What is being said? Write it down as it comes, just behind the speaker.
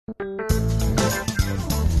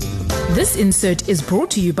This insert is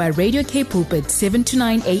brought to you by Radio K Pulpit 7 to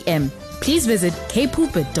 9 a.m. Please visit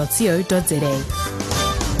kpulpit.co.za.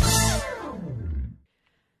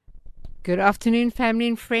 Good afternoon, family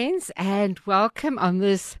and friends, and welcome on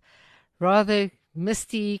this rather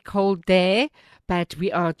misty, cold day. But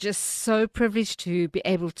we are just so privileged to be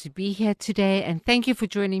able to be here today. And thank you for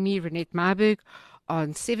joining me, Renette Marburg,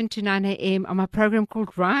 on 7 to 9 a.m. on my program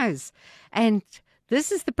called Rise. And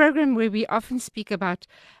this is the program where we often speak about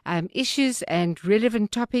issues and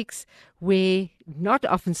relevant topics where not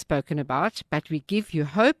often spoken about, but we give you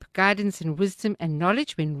hope, guidance, and wisdom and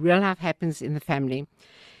knowledge when real life happens in the family.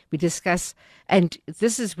 We discuss, and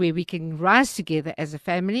this is where we can rise together as a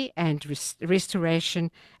family and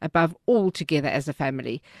restoration above all together as a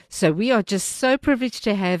family. So we are just so privileged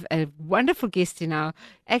to have a wonderful guest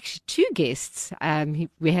actually two guests.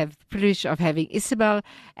 We have the privilege of having Isabel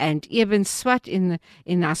and Eben Swart in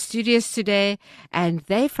our studios today, and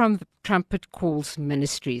they're from the Trumpet Calls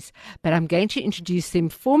Ministries. But I'm going to introduce them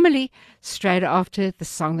formally straight after the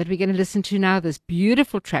song that we're going to listen to now, this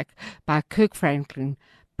beautiful track by Kirk Franklin,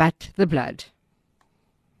 But the Blood.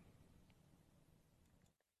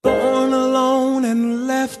 Born alone and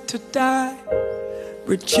left to die,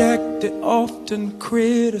 rejected, often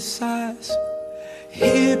criticized,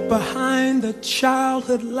 hid behind the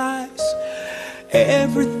childhood lies.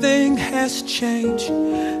 Everything has changed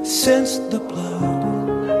since the blood.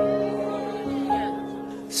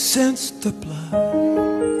 Since the blood.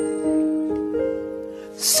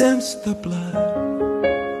 Since the blood.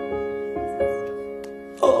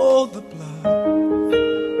 Oh, the blood.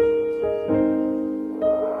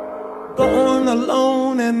 Born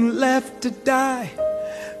alone and left to die,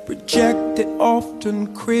 rejected,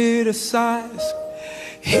 often criticized,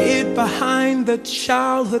 hid behind the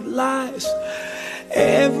childhood lies.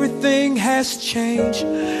 Everything has changed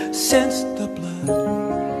since the blood.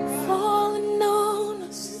 Falling on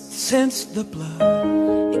us. Since the blood.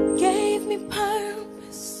 It gave me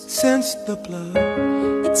purpose. Since the blood.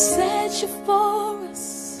 It set you for us.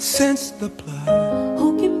 Since the blood.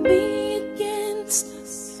 Who can be against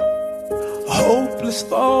us? Hopeless,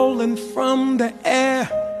 falling from the air,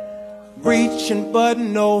 reaching but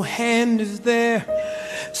no hand is there.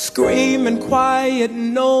 Screaming quiet,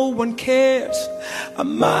 no one cares. I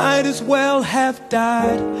might as well have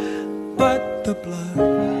died, but the blood.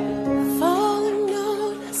 Falling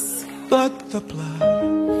on us. But the blood.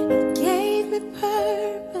 It gave me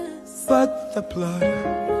purpose. But the blood.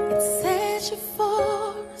 It set you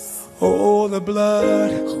for us. Oh, the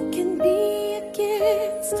blood. Who can be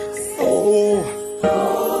against us? Oh,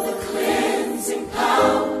 the cleansing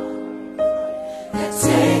power that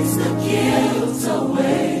takes the guilt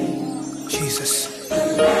away. Jesus. The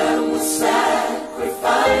Lamb was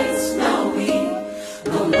sacrificed. Now we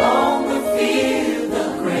no longer fear the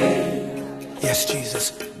grave. Yes,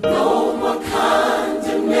 Jesus. No more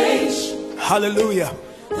condemnation. Hallelujah.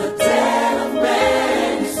 The debt of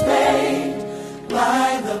man is paid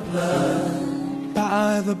by the blood.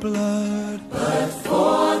 By the blood. But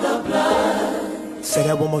for the blood. Say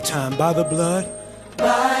that one more time. By the blood.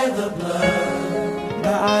 By the blood.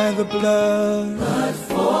 By the blood. But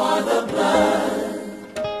for the blood.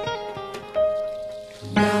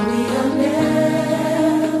 Now we are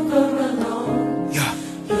never alone. Yeah.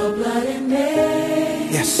 Your blood it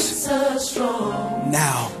makes us strong.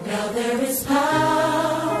 Now There is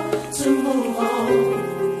power to move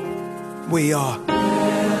on. we are.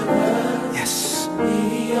 Yes.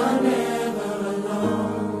 We are never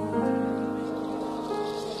alone.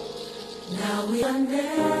 Now we are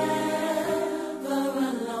never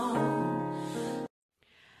alone.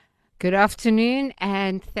 Good afternoon,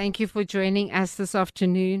 and thank you for joining us this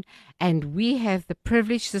afternoon. And we have the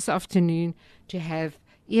privilege this afternoon to have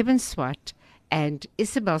Eben Swart and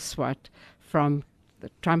Isabel Swart from the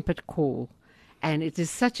Trumpet Call. And it is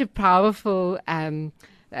such a powerful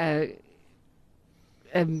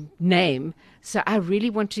name. So I really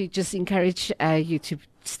want to just encourage you to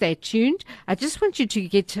stay tuned. I just want you to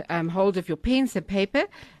get hold of your pens and paper.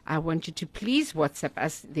 I want you to please WhatsApp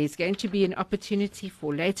us. There's going to be an opportunity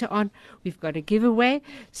for later on. We've got a giveaway.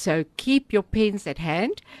 So keep your pens at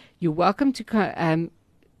hand. You're welcome to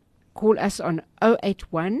call us on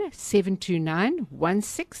 081 729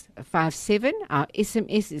 1657. Our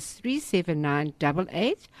SMS is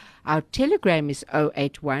 37988. Our telegram is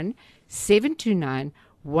 081 729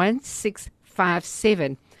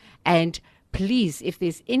 1657. And please, if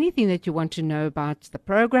there's anything that you want to know about the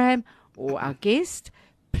program or our guest,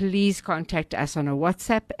 please contact us on a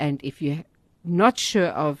WhatsApp. And if you're not sure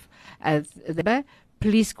of the number,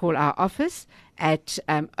 please call our office at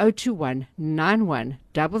 021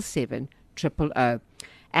 9177 000.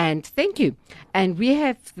 And thank you. And we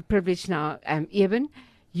have the privilege now, Eben,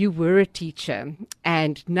 you were a teacher,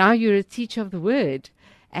 and now you're a teacher of the word,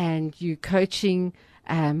 and you're coaching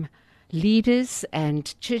leaders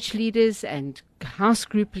and church leaders and house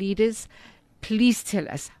group leaders. Please tell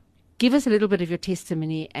us, give us a little bit of your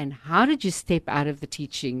testimony, and how did you step out of the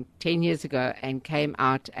teaching 10 years ago and came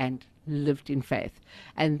out and lived in faith?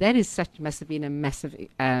 And that must have been a massive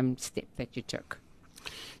step that you took.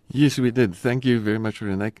 Yes, we did. Thank you very much,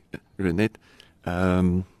 Renette.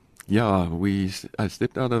 I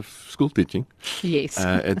stepped out of school teaching. Yes.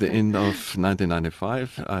 At the end of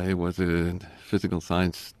 1995, I was a physical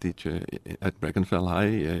science teacher at Brackenfell High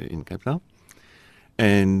in Cape Town.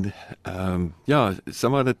 And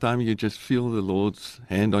some of the time you just feel the Lord's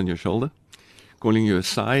hand on your shoulder, calling you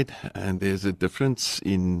aside, and there's a difference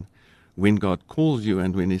in when God calls you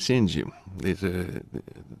and when He sends you. There's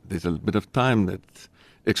a bit of time that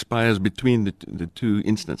expires between the two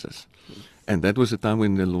instances. And that was the time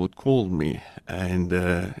when the Lord called me, and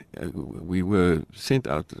we were sent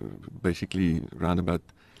out basically around about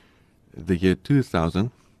the year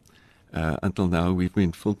 2000. Until now, we've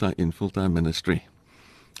been in full-time ministry.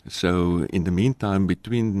 So in the meantime,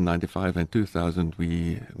 between 95 and 2000,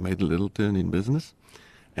 we made a little turn in business,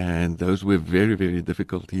 and those were very, very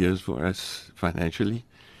difficult years for us financially,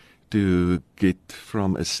 to get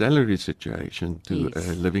from a salary situation to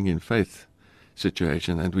a living in faith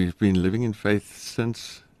situation. And we've been living in faith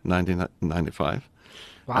since 1995.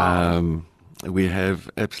 Wow. We have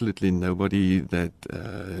absolutely nobody that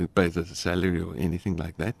pays us a salary or anything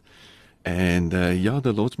like that. And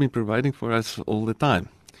the Lord's been providing for us all the time.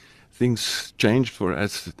 Things changed for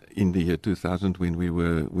us in the year 2000 when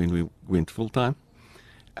we went full time.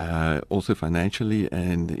 Also financially,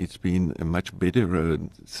 and it's been a much better road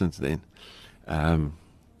since then.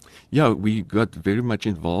 We got very much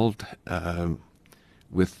involved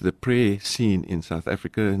with the prayer scene in South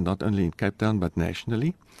Africa, not only in Cape Town, but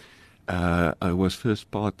nationally. I was first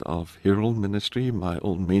part of Herald Ministry. My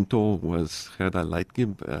old mentor was Gerda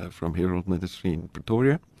Leitgeb from Herald Ministry in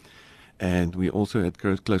Pretoria. And we also had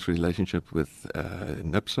close relationship with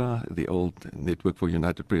NIPSA, the old Network for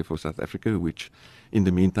United Prayer for South Africa, which in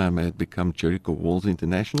the meantime had become Jericho Walls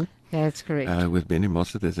International. That's correct. With Benny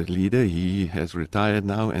Mossad as a leader. He has retired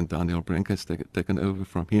now, and Daniel Brink has taken over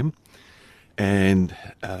from him. And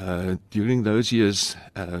during those years,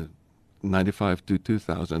 95 to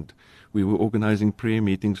 2000, we were organizing prayer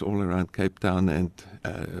meetings all around Cape Town and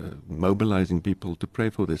mobilizing people to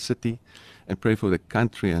pray for the city and pray for the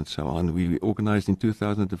country and so on. We organized in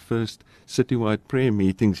 2000 the first citywide prayer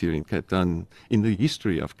meetings here in Cape Town in the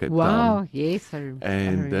history of Cape Town. Wow, yes. I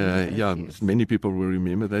remember yes. Many people will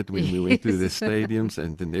remember that when we went to the stadiums,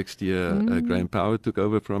 and the next year Graham Power took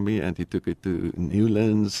over from me and he took it to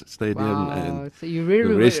Newlands Stadium and so you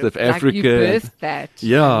really the rest of Africa. You birthed that.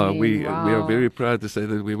 Yeah, we are very proud to say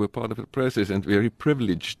that we were part of the process and very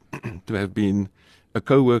privileged to have been a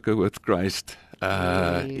co-worker with Christ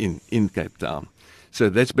in Cape Town. So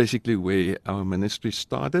that's basically where our ministry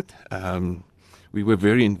started. We were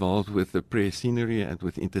very involved with the prayer scenery and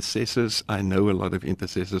with intercessors. I know a lot of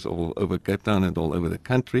intercessors all over Cape Town and all over the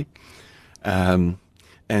country. And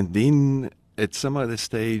then at some other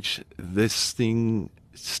stage, this thing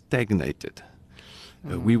stagnated.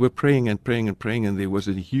 We were praying and praying and praying, and there was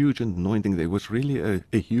a huge anointing. There was really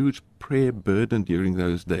a huge prayer burden during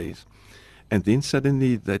those days. And then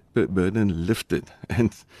suddenly that burden lifted.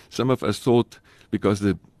 And some of us thought, because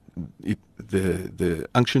the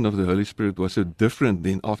unction of the Holy Spirit was so different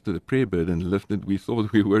then after the prayer burden lifted, we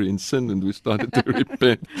thought we were in sin and we started to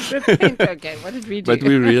repent. Okay, what did we do? But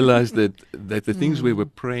we realized that the things we were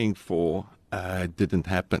praying for didn't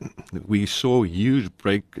happen. We saw huge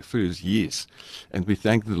breakthroughs, yes, and we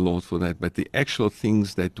thank the Lord for that. But the actual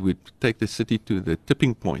things that would take the city to the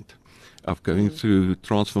tipping point of going through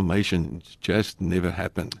transformation just never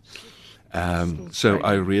happened. So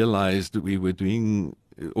I realized we were doing,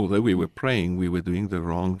 although we were praying, we were doing the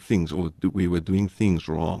wrong things, or we were doing things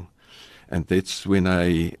wrong. And that's when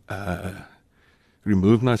I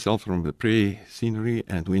removed myself from the prayer scenery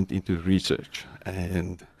and went into research.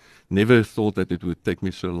 And never thought that it would take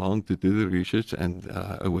me so long to do the research. And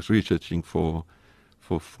I was researching for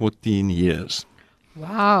 14 years.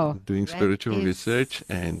 Wow. Doing spiritual research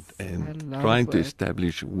and trying to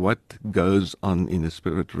establish what goes on in the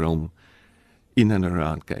spirit realm in and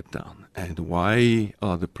around Cape Town, and why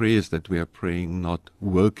are the prayers that we are praying not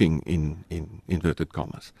working in inverted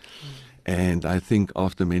commas. And I think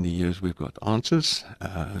after many years we've got answers.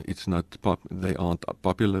 It's not they aren't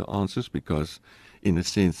popular answers, because in a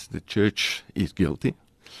sense, the church is guilty.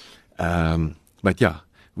 But yeah,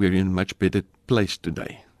 we're in a much better place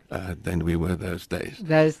today than we were those days.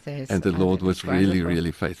 Those days. And the Lord was really,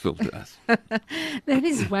 really faithful to us. That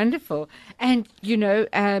is wonderful. And,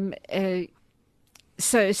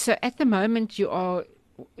 so at the moment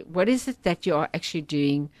what is it that you are actually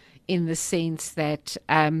doing in the sense that,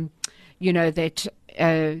 that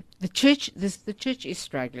the church is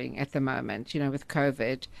struggling at the moment, with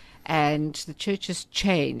COVID, and the church has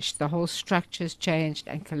changed. The whole structure has changed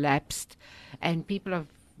and collapsed, and people are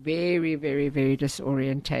very, very, very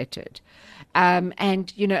disorientated.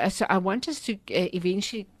 So I want us to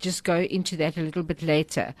eventually just go into that a little bit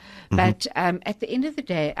later. Mm-hmm. But at the end of the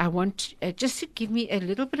day, I want just to give me a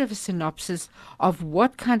little bit of a synopsis of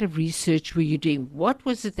what kind of research were you doing? What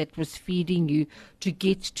was it that was feeding you to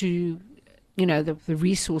get to, the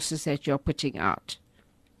resources that you're putting out?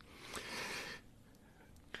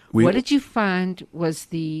 What did you find was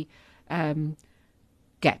the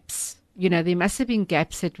gaps? There must have been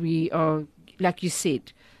gaps that we are, like you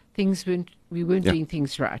said, we weren't doing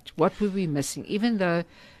things right. What were we missing? Even though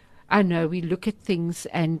I know we look at things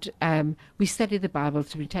and we study the Bible,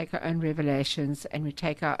 so we take our own revelations and we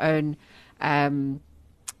take our own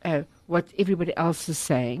what everybody else is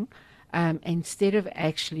saying, instead of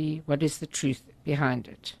actually what is the truth behind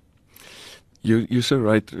it. You're so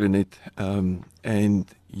right, Renette. And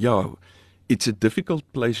it's a difficult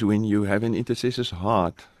place when you have an intercessor's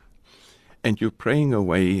heart and you're praying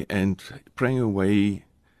away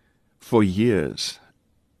for years.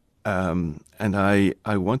 And I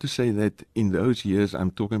want to say that in those years,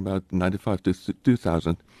 I'm talking about 95 to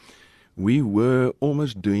 2000, we were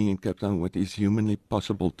almost doing in Cape Town what is humanly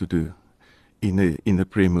possible to do in the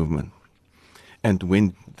prayer movement. And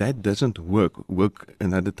when that doesn't work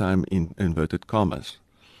another time in inverted commas,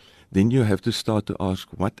 then you have to start to ask,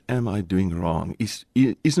 what am I doing wrong?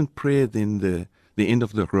 Isn't prayer then the end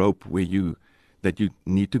of the rope that you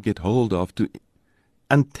need to get hold of to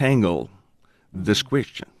untangle this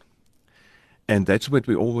question? And that's what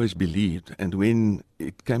we always believed. And when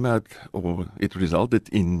it came out, or it resulted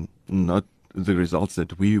in not the results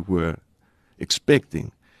that we were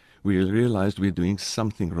expecting, we realized we're doing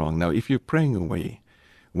something wrong. Now, if you're praying away,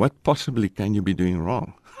 what possibly can you be doing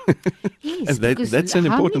wrong? Yes, and that's an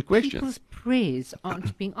important question. People's prayers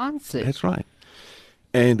aren't being answered. That's right.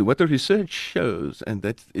 And what the research shows, and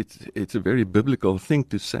it's a very biblical thing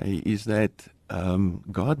to say, is that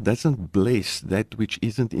God doesn't bless that which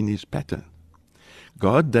isn't in His pattern.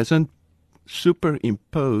 God doesn't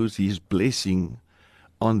superimpose His blessing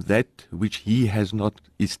on that which He has not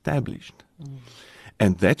established. Mm.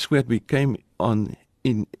 And that's where we came on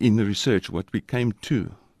in the research. What we came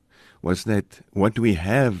to was that what we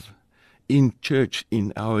have in church,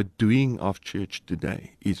 in our doing of church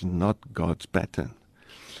today, is not God's pattern.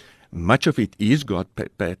 Much of it is God's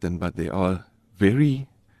pattern, but there are very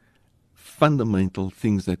fundamental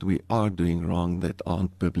things that we are doing wrong that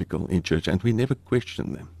aren't biblical in church, and we never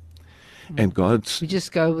question them. And we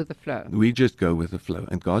just go with the flow. We just go with the flow,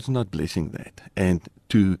 and God's not blessing that. And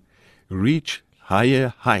to reach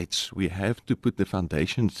higher heights, we have to put the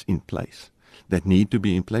foundations in place that need to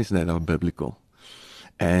be in place that are biblical.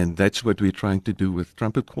 And that's what we're trying to do with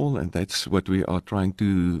Trumpet Call, and that's what we are trying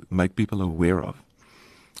to make people aware of,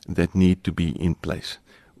 that need to be in place.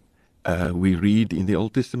 We read in the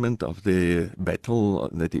Old Testament of the battle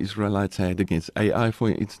that the Israelites had against Ai, for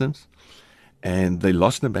instance, and they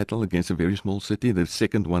lost the battle against a very small city, the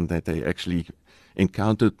second one that they actually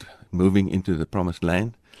encountered moving into the Promised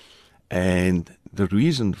Land. And the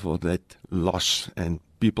reason for that loss and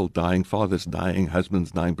people dying, fathers dying,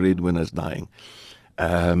 husbands dying, breadwinners dying,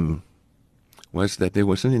 was that there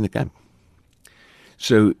wasn't in the camp.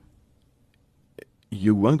 So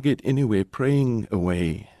you won't get anywhere praying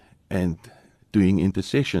away and doing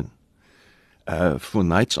intercession for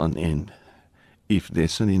nights on end if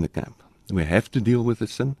there's sin in the camp. We have to deal with the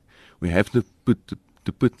sin. We have to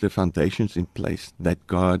put the foundations in place that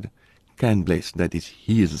God can bless, that is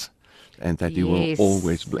His, and that He will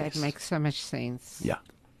always bless. That makes so much sense. Yeah.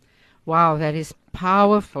 Wow, that is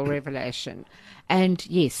powerful revelation. And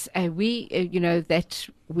yes, we, that's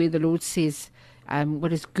where the Lord says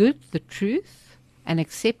what is good, the truth, and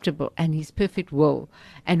acceptable, and His perfect will.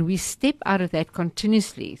 And we step out of that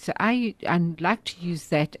continuously. So I'd like to use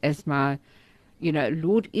that as my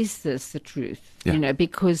Lord, is this the truth? Yeah.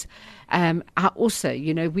 Because I also,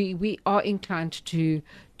 we are inclined to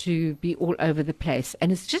be all over the place,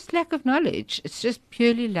 and it's just lack of knowledge. It's just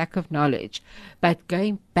purely lack of knowledge. But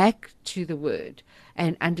going back to the Word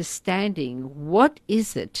and understanding what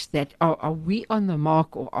is it that are we on the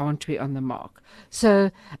mark or aren't we on the mark? So,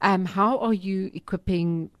 how are you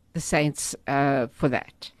equipping the saints for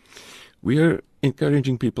that? We are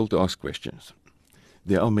encouraging people to ask questions.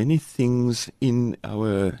 There are many things in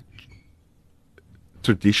our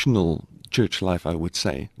traditional church life, I would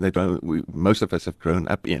say, that most of us have grown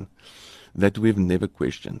up in, that we've never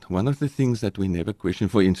questioned. One of the things that we never question,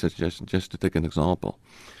 for instance, just to take an example,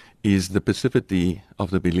 is the passivity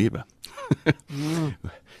of the believer.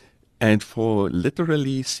 And for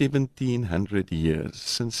literally 1700 years,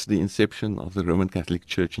 since the inception of the Roman Catholic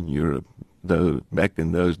Church in Europe, though back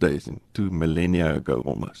in those days, 2 millennia ago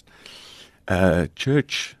almost,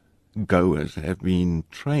 church goers have been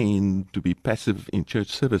trained to be passive in church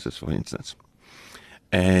services, for instance.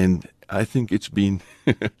 And I think it's been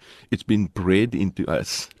it's been bred into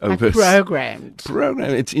us over programmed.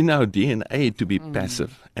 It's in our DNA to be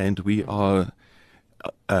passive, and we are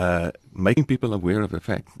making people aware of the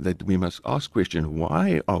fact that we must ask questions.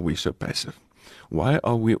 Why are we so passive? Why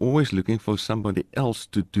are we always looking for somebody else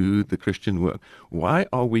to do the Christian work? Why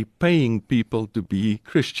are we paying people to be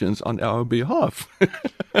Christians on our behalf?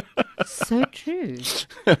 So true.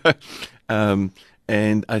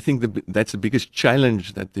 And I think that's the biggest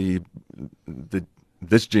challenge that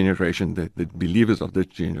this generation, the believers of this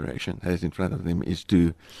generation has in front of them, is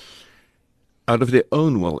to, out of their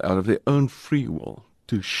own will, out of their own free will,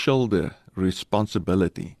 to shoulder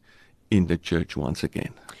responsibility in the church once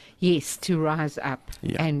again. Yes, to rise up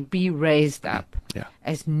and be raised up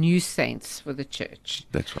as new saints for the church.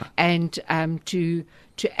 That's right. And to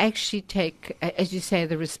actually take, as you say,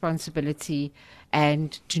 the responsibility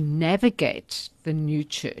and to navigate the new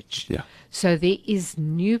church. Yeah. So there is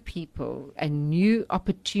new people and new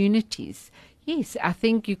opportunities. Yes, I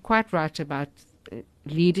think you're quite right about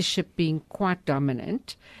leadership being quite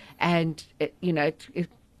dominant, and it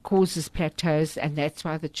causes plateaus, and that's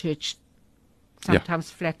why the church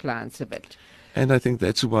sometimes flatlines a bit. And I think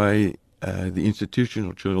that's why the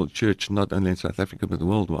institutional church, not only in South Africa but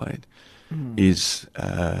worldwide, is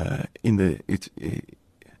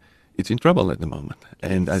it's in trouble at the moment.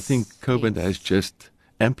 And I think COVID has just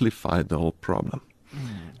amplified the whole problem.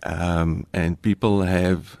 And people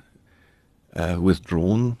have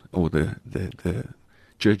withdrawn, or the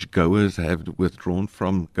church goers have withdrawn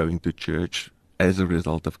from going to church as a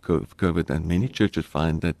result of COVID, and many churches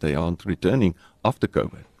find that they aren't returning after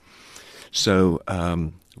COVID. So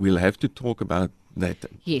we'll have to talk about that.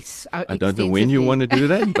 Yes. I don't know when you want to do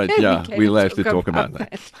that, but we'll have to talk about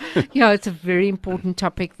that. It's a very important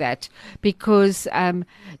topic, that, because,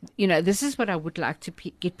 this is what I would like to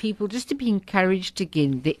get people just to be encouraged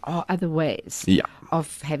again. There are other ways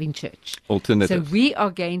of having church. Alternatives. So we are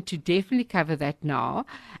going to definitely cover that now.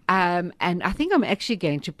 And I think I'm actually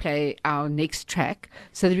going to play our next track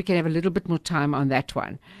so that we can have a little bit more time on that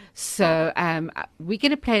one. So we're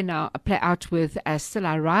going to play out with Still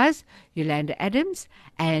I Rise, Yolanda Adams,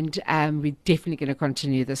 and we're definitely going to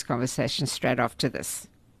continue this conversation straight after this.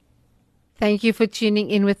 Thank you for tuning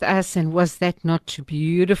in with us, and was that not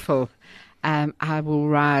beautiful? I Will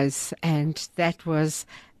Rise, and that was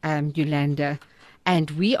Yolanda.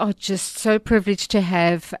 And we are just so privileged to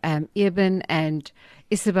have Eben and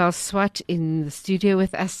Eben Swart in the studio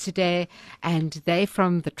with us today, and they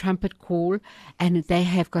from the Trumpet Call, and they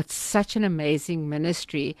have got such an amazing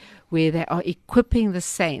ministry where they are equipping the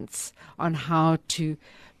saints on how to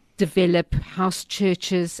develop house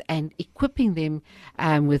churches and equipping them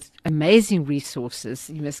with amazing resources.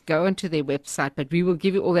 You must go onto their website, but we will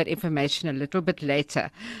give you all that information a little bit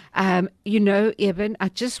later. Eben, I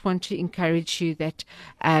just want to encourage you that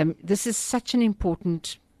this is such an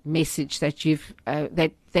important message that you've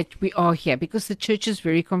that we are here, because the church is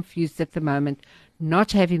very confused at the moment,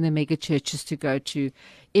 not having the mega churches to go to.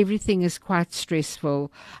 Everything is quite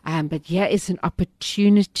stressful, but here is an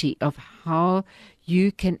opportunity of how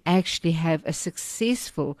you can actually have a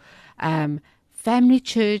successful family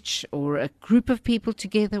church, or a group of people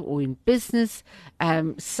together, or in business,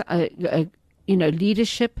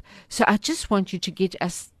 leadership. So I just want you to get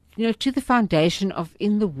us, to the foundation of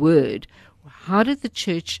in the Word. How did the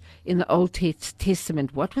church in the Old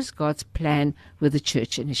Testament, what was God's plan with the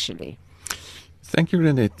church initially? Thank you,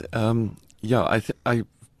 Renette. I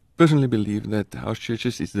personally believe that house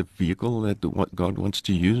churches is the vehicle that what God wants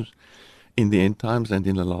to use in the end times and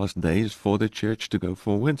in the last days for the church to go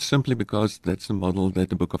forward, simply because that's the model that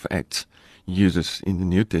the book of Acts uses in the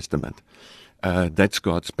New Testament. That's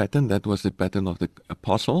God's pattern. That was the pattern of the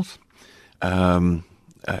apostles.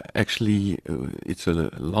 Actually, it's a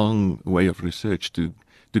long way of research to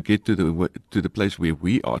get to the place where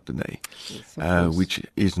we are today, Yes, which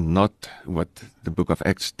is not what the book of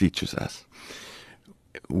Acts teaches us.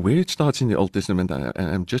 Where it starts in the Old Testament, and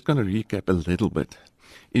I'm just going to recap a little bit,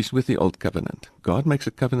 is with the Old Covenant. God makes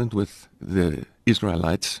a covenant with the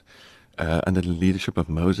Israelites under the leadership of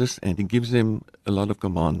Moses, and he gives them a lot of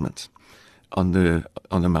commandments on the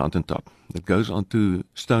mountaintop. It goes onto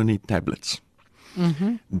stony tablets.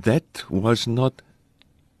 Mm-hmm. That was not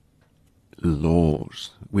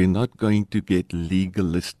laws. We're not going to get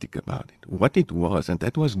legalistic about it. What it was, and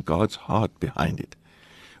that was God's heart behind it,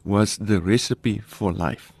 was the recipe for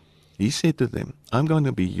life. He said to them, I'm going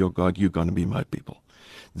to be your God, you're going to be my people.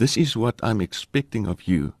 This is what I'm expecting of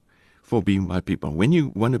you for being my people. When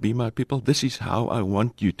you want to be my people, this is how I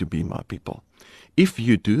want you to be my people. If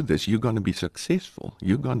you do this, you're going to be successful.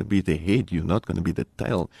 You're going to be the head. You're not going to be the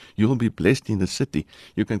tail. You'll be blessed in the city.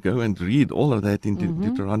 You can go and read all of that in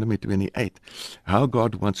Deuteronomy 28, how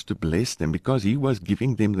God wants to bless them because he was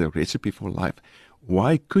giving them the recipe for life.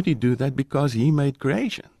 Why could he do that? Because he made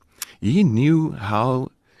creation. He knew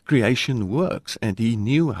how creation works, and he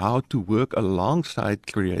knew how to work alongside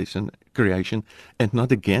creation and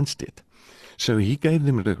not against it. So he gave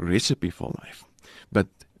them the recipe for life. But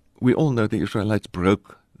we all know the Israelites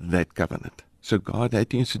broke that covenant. So God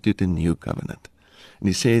had to institute a new covenant. And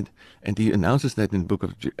he said, and he announces that in the book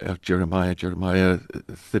of Jeremiah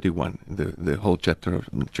 31, the whole chapter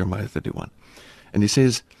of Jeremiah 31. And he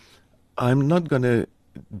says, I'm not going to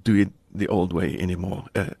do it the old way anymore.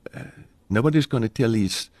 Nobody's going to tell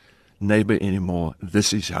his neighbor anymore,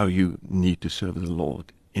 this is how you need to serve the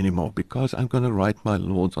Lord anymore, because I'm going to write my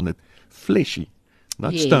laws on it, fleshy,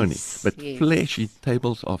 not stony, but fleshy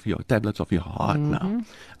tablets of your heart now.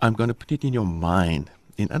 I'm going to put it in your mind.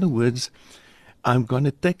 In other words, I'm going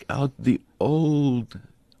to take out the old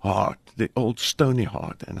heart, the old stony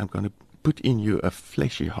heart, and I'm going to put in you a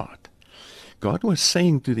fleshy heart. God was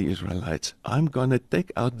saying to the Israelites, I'm going to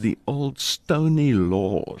take out the old stony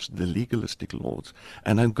laws, the legalistic laws,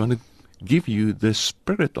 and I'm going to give you the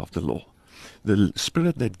spirit of the law, the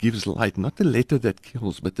spirit that gives light, not the letter that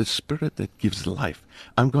kills, but the spirit that gives life.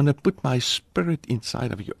 I'm going to put my spirit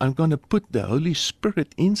inside of you. I'm going to put the Holy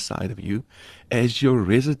Spirit inside of you as your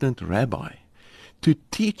resident rabbi to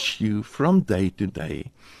teach you from day to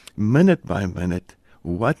day, minute by minute,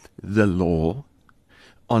 what the law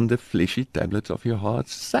on the fleshy tablets of your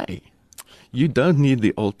hearts say. You don't need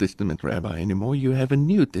the Old Testament rabbi anymore. You have a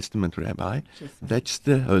New Testament rabbi. That's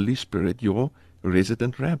the Holy Spirit, your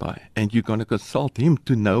resident rabbi. And you're going to consult him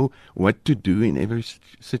to know what to do in every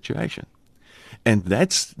situation. And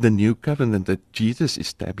that's the new covenant that Jesus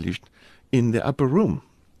established in the upper room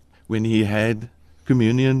when he had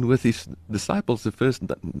communion with his disciples the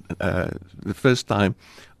first time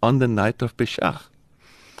on the night of Pesach.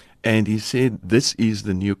 And he said, this is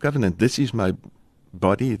the new covenant. This is my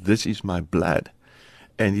body. This is my blood.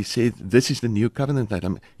 And he said, this is the new covenant that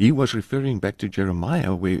he was referring back to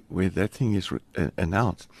Jeremiah where that thing is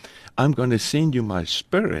announced. I'm going to send you my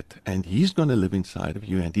spirit, and he's going to live inside of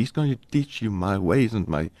you, and he's going to teach you my ways and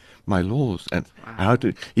my laws and how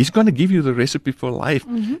to. He's going to give you the recipe for life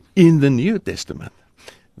in the New Testament.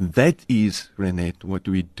 That is, Renette, what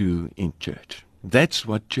we do in church. That's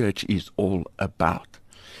what church is all about.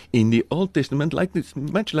 In the Old Testament,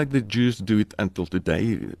 much like the Jews do it until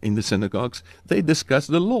today in the synagogues, they discuss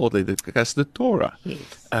the law, they discuss the Torah.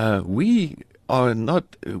 Yes. We are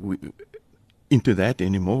not into that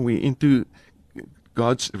anymore. We're into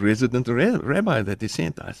God's resident rabbi that he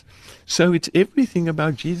sent us. So it's everything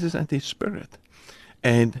about Jesus and his Spirit.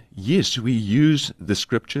 And yes, we use the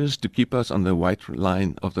scriptures to keep us on the white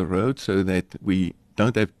line of the road so that we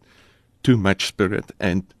don't have too much spirit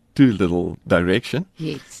and too little direction.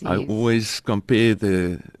 Yes. I always compare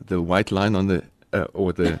the white line on the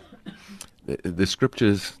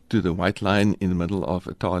scriptures to the white line in the middle of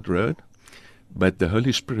a tarred road, but the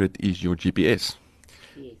Holy Spirit is your GPS.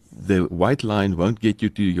 Yes. The white line won't get you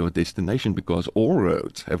to your destination because all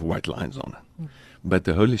roads have white lines on it. But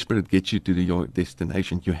the Holy Spirit gets you to your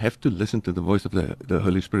destination. You have to listen to the voice of the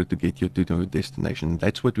Holy Spirit to get you to your destination.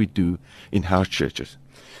 That's what we do in house churches.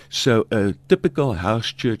 So a typical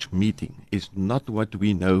house church meeting is not what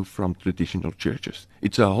we know from traditional churches.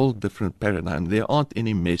 It's a whole different paradigm. There aren't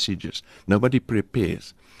any messages. Nobody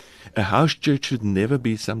prepares. A house church should never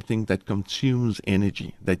be something that consumes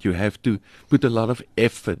energy, that you have to put a lot of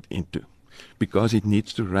effort into, because it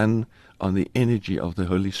needs to run on the energy of the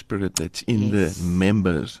Holy Spirit that's in the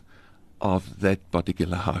members of that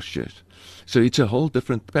particular house church. So it's a whole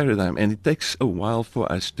different paradigm, and it takes a while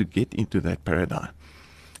for us to get into that paradigm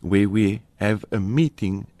where we have a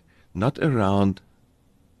meeting not around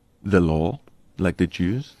the law, like the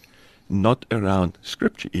Jews, not around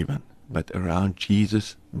Scripture even, but around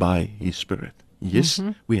Jesus by His Spirit. Yes,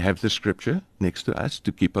 we have the Scripture next to us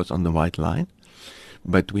to keep us on the white line,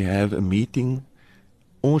 but we have a meeting,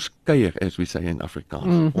 ons kuier, as we say in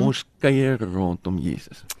Afrikaans, ons kuier rondom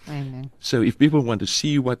Jesus. Amen. So if people want to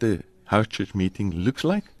see what a house church meeting looks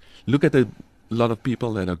like, look at a lot of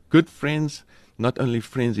people that are good friends, not only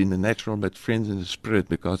friends in the natural, but friends in the Spirit,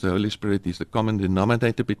 because the Holy Spirit is the common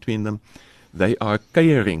denominator between them. They are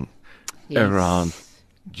caring around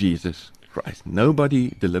Jesus Christ.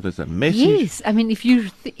 Nobody delivers a message. Yes, I mean, if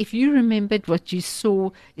you remembered what you saw,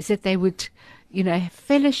 is that they would, have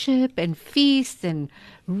fellowship and feast and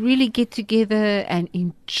really get together and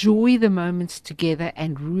enjoy the moments together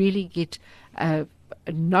and really get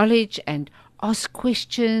knowledge and ask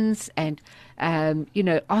questions and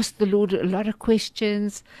ask the Lord a lot of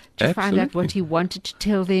questions to find out what He wanted to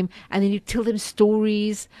tell them, and then you tell them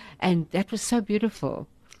stories, and that was so beautiful.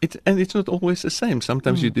 It's not always the same.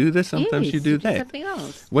 Sometimes you do this, sometimes you do that. Something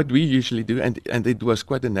else. What we usually do, and it was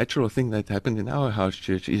quite a natural thing that happened in our house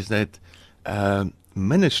church, is that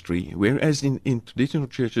ministry, whereas in traditional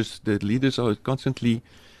churches, the leaders are constantly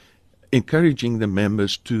encouraging the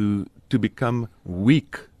members to become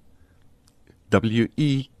weak,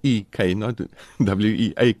 W-E-E-K, not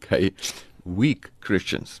W-E-A-K, weak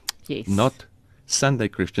Christians. Yes. Not Sunday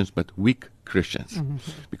Christians, but weak Christians,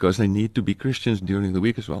 because they need to be Christians during the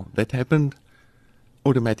week as well. That happened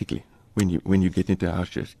automatically when you get into our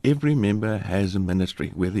church. Every member has a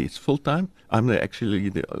ministry, whether it's full-time. I'm actually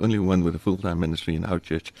the only one with a full-time ministry in our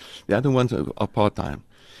church. The other ones are part-time.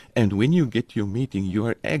 And when you get to your meeting, you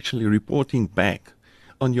are actually reporting back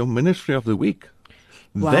on your ministry of the week.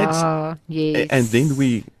 Wow, yes. And then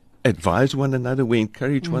we advise one another, we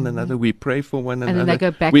encourage one another, we pray for one And another. then they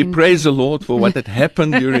go back we and- praise the Lord for what had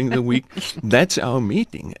happened during the week. That's our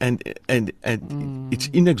meeting, and it's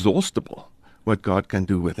inexhaustible what God can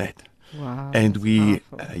do with that. Wow. And that's we,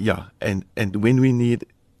 powerful. and when we need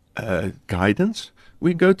guidance,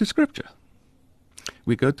 we go to Scripture.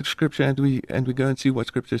 We go to Scripture and we go and see what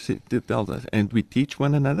Scripture tells us, and we teach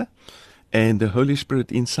one another, and the Holy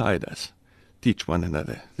Spirit inside us teach one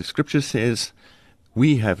another. The Scripture says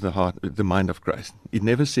we have the mind of Christ. It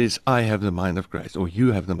never says I have the mind of Christ or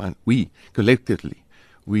you have the mind. We collectively,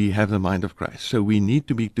 we have the mind of Christ. So we need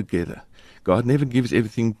to be together. God never gives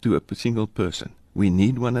everything to a single person. We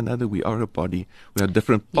need one another. We are a body. We are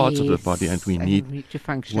different parts of the body, and we need to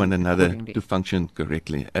function one another accordingly. to function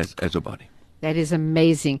correctly as a body. That is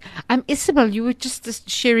amazing. Isabel, you were just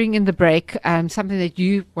sharing in the break something that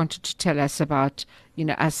you wanted to tell us about,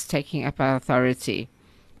 us taking up our authority.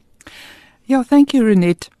 Yeah, thank you,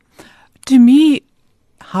 Renette. To me,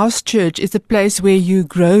 house church is a place where you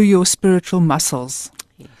grow your spiritual muscles.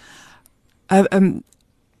 Yes.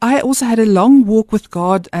 I also had a long walk with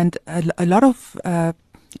God and a lot of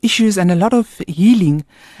issues and a lot of healing,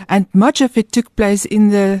 and much of it took place in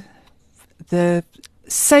the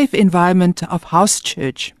safe environment of house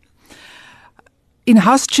church. In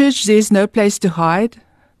house church, there's no place to hide.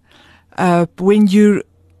 When you're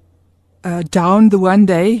down the one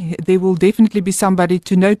day, there will definitely be somebody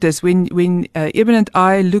to notice. When Eben and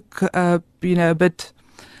I look, a bit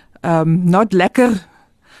not lekker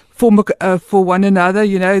for one another,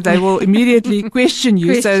 they will immediately question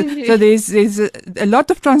you. So there's a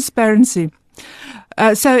lot of transparency.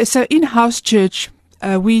 So in house church,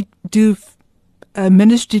 we do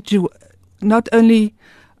ministry to not only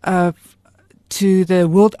to the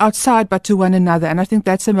world outside, but to one another. And I think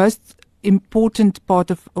that's the most important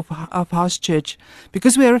part of house church,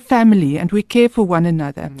 because we are a family and we care for one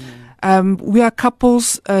another. We are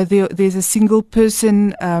couples. There's a single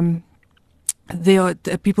person. There are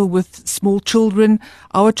people with small children.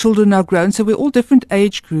 Our children are grown, so we're all different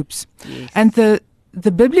age groups. Yes. And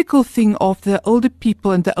the biblical thing of the older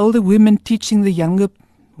people and the older women teaching the younger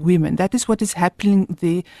women, that is what is happening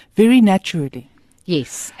there very naturally.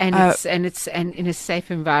 Yes, and it's in a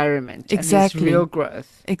safe environment. Exactly. And there's real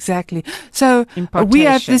growth. Exactly. So Impartation. we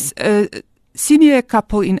have this senior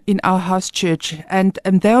couple in our house church, and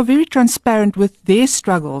they are very transparent with their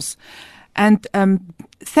struggles. And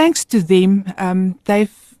thanks to them,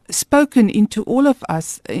 they've spoken into all of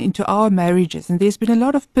us, into our marriages. And there's been a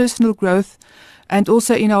lot of personal growth, and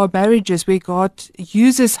also in our marriages where God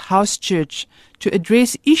uses house church to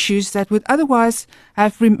address issues that would otherwise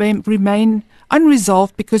have remain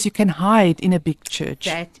unresolved because you can hide in a big church.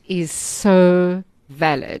 That is so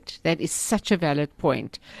valid. That is such a valid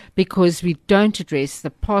point, because we don't address the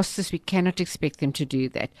pastors. We cannot expect them to do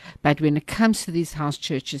that. But when it comes to these house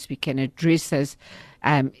churches, we can address those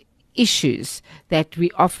issues that we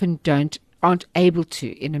often aren't able to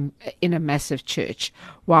in a massive church.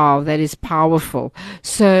 Wow, that is powerful.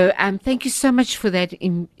 So thank you so much for that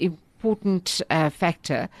important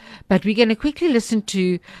factor. But we're going to quickly listen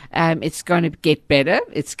to It's Going to Get Better.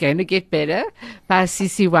 It's Going to Get Better by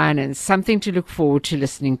CC Winans. Something to look forward to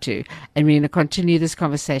listening to. And we're going to continue this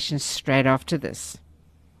conversation straight after this.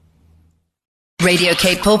 Radio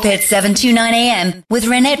Cape Pulpit 729 AM with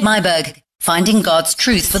Renette Myberg. Finding God's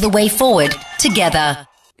truth for the way forward together.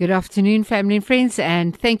 Good afternoon, family and friends,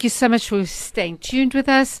 and thank you so much for staying tuned with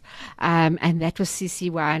us. And that was CC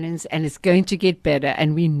Winans, and it's going to get better,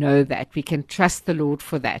 and we know that. We can trust the Lord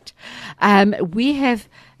for that. We have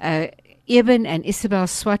Eben and Eben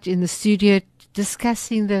Swart in the studio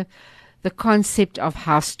discussing the concept of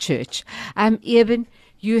house church. Eben,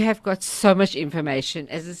 you have got so much information.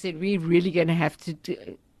 As I said, we're really going to have to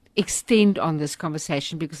extend on this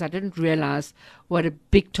conversation, because I didn't realize what a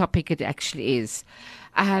big topic it actually is.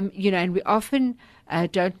 And we often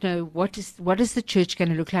don't know what is the church going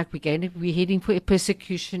to look like. We're heading for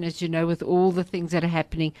persecution, as you know, with all the things that are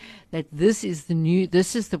happening. That this is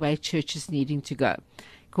the way church is needing to go.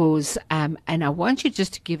 Because and I want you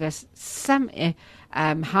just to give us some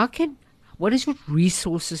what does your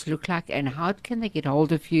resources look like, and how can they get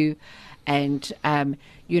hold of you? And, and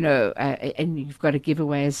you've got a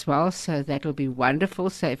giveaway as well, so that'll be wonderful.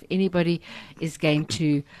 So if anybody is going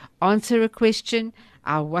to answer a question,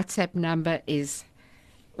 our WhatsApp number is,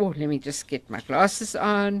 let me just get my glasses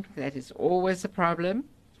on. That is always a problem.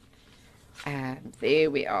 There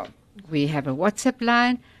we are. We have a WhatsApp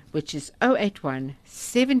line, which is 081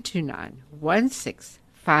 729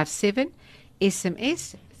 1657,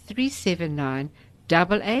 SMS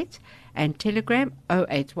 37988, and Telegram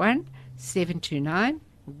 081 729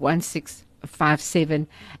 1657,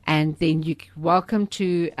 and then you're welcome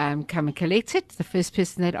to come and collect it. The first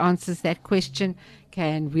person that answers that question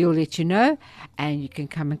we'll let you know, and you can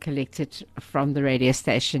come and collect it from the radio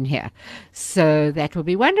station here. So that will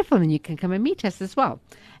be wonderful, and you can come and meet us as well.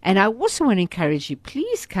 And I also want to encourage you,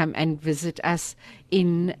 please come and visit us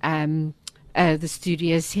in the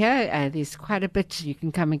studios here. There's quite a bit. You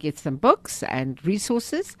can come and get some books and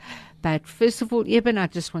resources. But first of all, Eben, I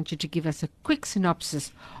just want you to give us a quick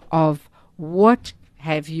synopsis of what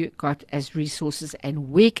have you got as resources,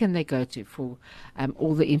 and where can they go to for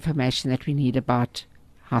all the information that we need about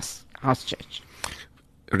house church.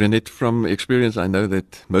 Renette, from experience, I know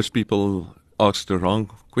that most people ask the wrong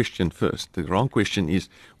question first. The wrong question is,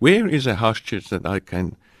 where is a house church that I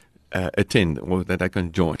can attend or that I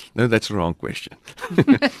can join? No, that's the wrong question.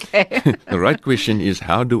 Okay. The right question is,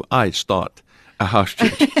 how do I start a house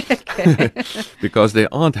church? Because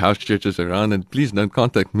there aren't house churches around, and please don't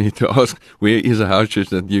contact me to ask where is a house church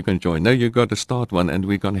that you can join. No, you've got to start one, and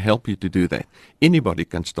we're going to help you to do that. Anybody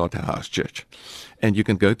can start a house church, and you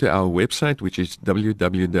can go to our website, which is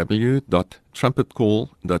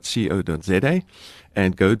www.trumpetcall.co.za,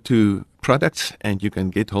 and go to products, and you can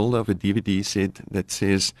get hold of a DVD set that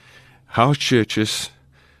says house churches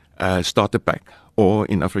starter pack, or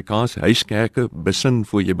in Afrikaans, huiskerke besin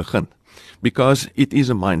voor je begin. Because it is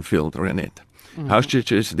a minefield, Renette. Mm-hmm. House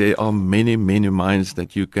churches, there are many, many mines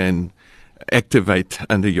that you can activate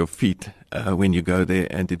under your feet when you go there,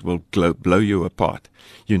 and it will blow you apart.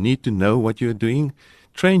 You need to know what you're doing.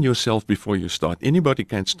 Train yourself before you start. Anybody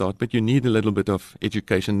can start, but you need a little bit of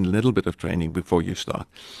education, a little bit of training before you start.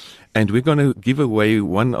 And we're going to give away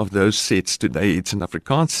one of those sets today. It's an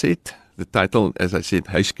Afrikaans set. The title, as I said,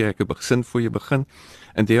 Huiskerke Besin voor je begin.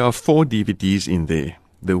 And there are 4 DVDs in there.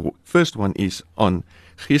 The first one is on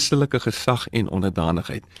geestelike gesag en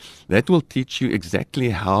onderdanigheid. That will teach you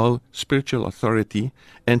exactly how spiritual authority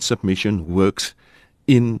and submission works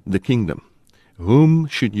in the kingdom. Whom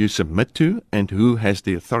should you submit to, and who has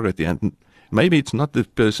the authority? And maybe it's not the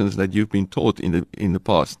persons that you've been taught in the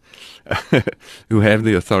past who have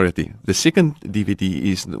the authority. The second DVD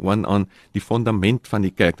is the one on die fundament van die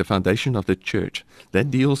kerk, the foundation of the church.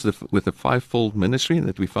 That deals with the fivefold ministry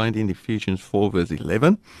that we find in Ephesians 4 verse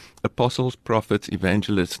 11, apostles, prophets,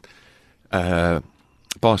 evangelists,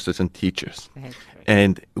 pastors and teachers.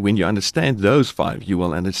 And when you understand those 5, you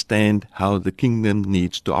will understand how the kingdom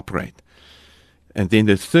needs to operate. And then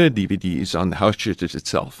the third DVD is on the house churches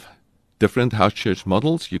itself. Different house church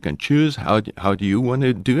models. You can choose how do you want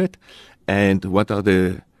to do it, and what are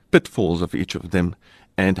the pitfalls of each of them,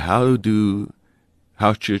 and how do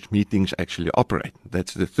house church meetings actually operate.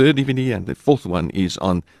 That's the third DVD, and the fourth one is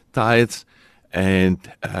on tithes, and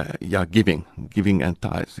giving and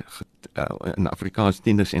tithes, in Afrikaans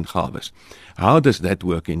tiendes en gawes. How does that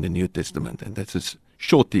work in the New Testament? And that's a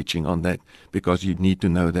short teaching on that, because you need to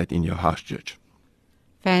know that in your house church.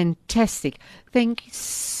 Fantastic. Thank you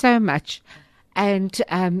so much. And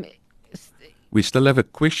we still have a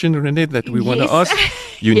question, Renee, that we want to Yes. ask.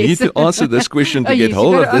 You need to answer this question to get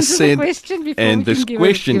hold of this set. cent. And this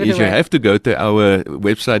question is, you have to go to our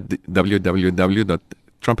website,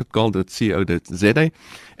 www.trumpetcall.co.za,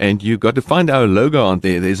 and you got to find our logo on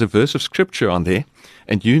there. There's a verse of scripture on there,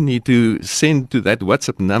 and you need to send to that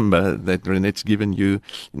WhatsApp number that Renette's given you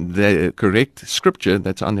the correct scripture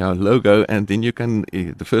that's on our logo, and then you can,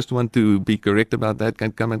 the first one to be correct about that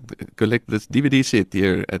can come and collect this DVD set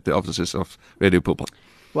here at the offices of Radio Pulpit.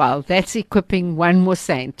 Wow, that's equipping one more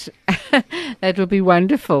saint. That will be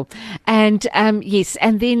wonderful. And yes,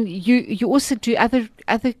 and then you also do other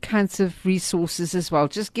kinds of resources as well.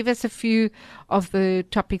 Just give us a few of the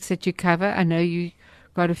topics that you cover. I know you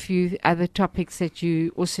got a few other topics that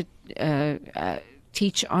you also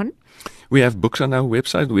teach on. We have books on our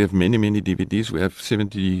website. We have many DVDs. We have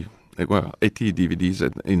 80 DVDs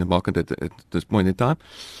in the market at this point in time.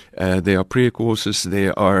 There are prayer courses.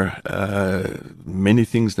 There are many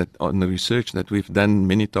things that on the research that we've done,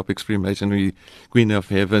 many topics, Freemasonry, Queen of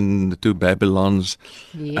Heaven, the two Babylons.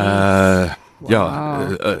 Yes.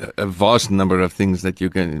 Yeah, a vast number of things that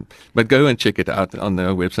you can, but go and check it out on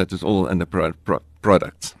our website. It's all under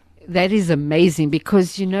products. That is amazing,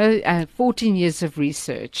 because 14 years of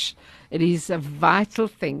research, it is a vital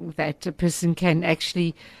thing that a person can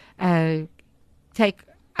actually take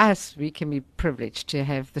us. We can be privileged to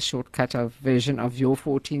have the shortcut of version of your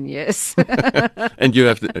 14 years. And you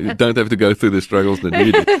don't have to go through the struggles that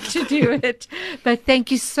we did. To do it. But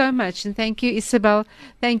thank you so much. And thank you, Isabel.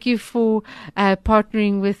 Thank you for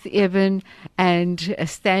partnering with Eben and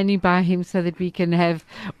standing by him so that we can have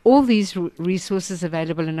all these resources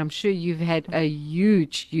available. And I'm sure you've had a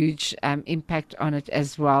huge impact on it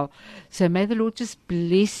as well. So may the Lord just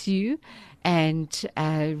bless you. And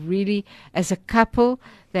really, as a couple,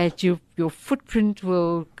 that your footprint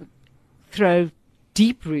will throw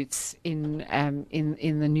deep roots in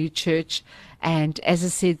the new church. And as I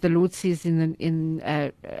said, the Lord says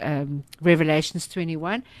in Revelations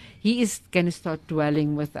 21, He is going to start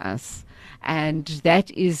dwelling with us. And that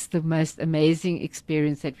is the most amazing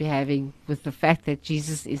experience that we're having, with the fact that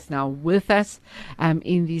Jesus is now with us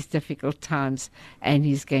in these difficult times, and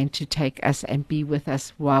He's going to take us and be with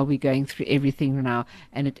us while we're going through everything now.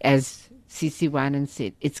 And as CC Wynan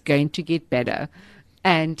said, it's going to get better.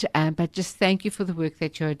 And but just thank you for the work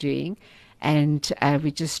that you're doing, and we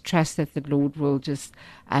just trust that the Lord will just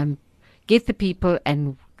get the people,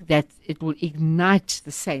 and that it will ignite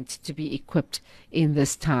the saints to be equipped in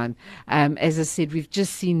this time. As I said, we've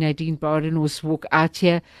just seen Nadine Bardenhorst walk out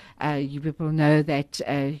here. You people know that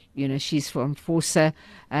she's from FORSA,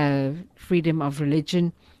 Freedom of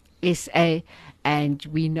Religion, SA, and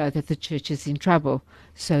we know that the church is in trouble.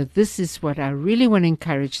 So this is what I really want to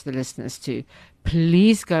encourage the listeners to.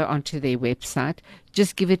 Please go onto their website.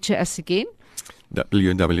 Just give it to us again.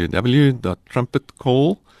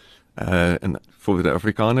 www.trumpetcall, and for the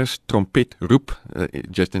Afrikaners, trompet roep,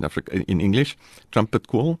 just in English,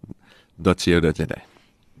 trumpetcall.co.za.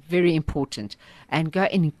 Very important. And go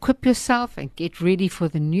and equip yourself and get ready for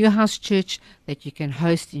the new house church that you can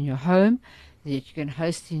host in your home, that you can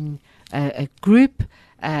host in a group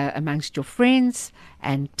amongst your friends,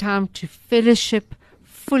 and time to fellowship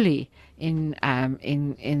fully in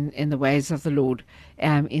the ways of the Lord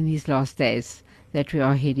in these last days that we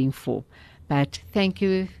are heading for. But thank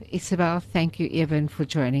you, Isabel. Thank you, Eben, for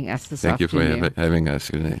joining us this afternoon. Thank you for having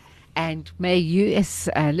us, Renee. And may you, as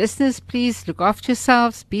listeners, please look after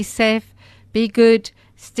yourselves, be safe, be good,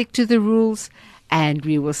 stick to the rules, and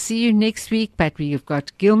we will see you next week. But we've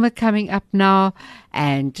got Gilma coming up now,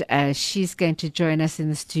 and she's going to join us in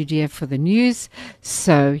the studio for the news.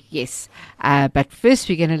 So, yes. But first,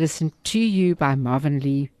 we're going to listen to You by Marvin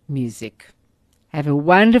Lee Music. Have a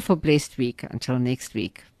wonderful, blessed week. Until next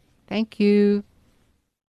week. Thank you.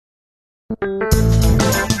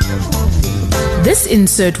 This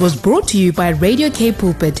insert was brought to you by Radio K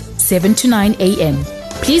Pulpit, 7 to 9 a.m.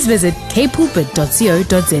 Please visit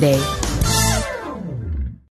kpulpit.co.za.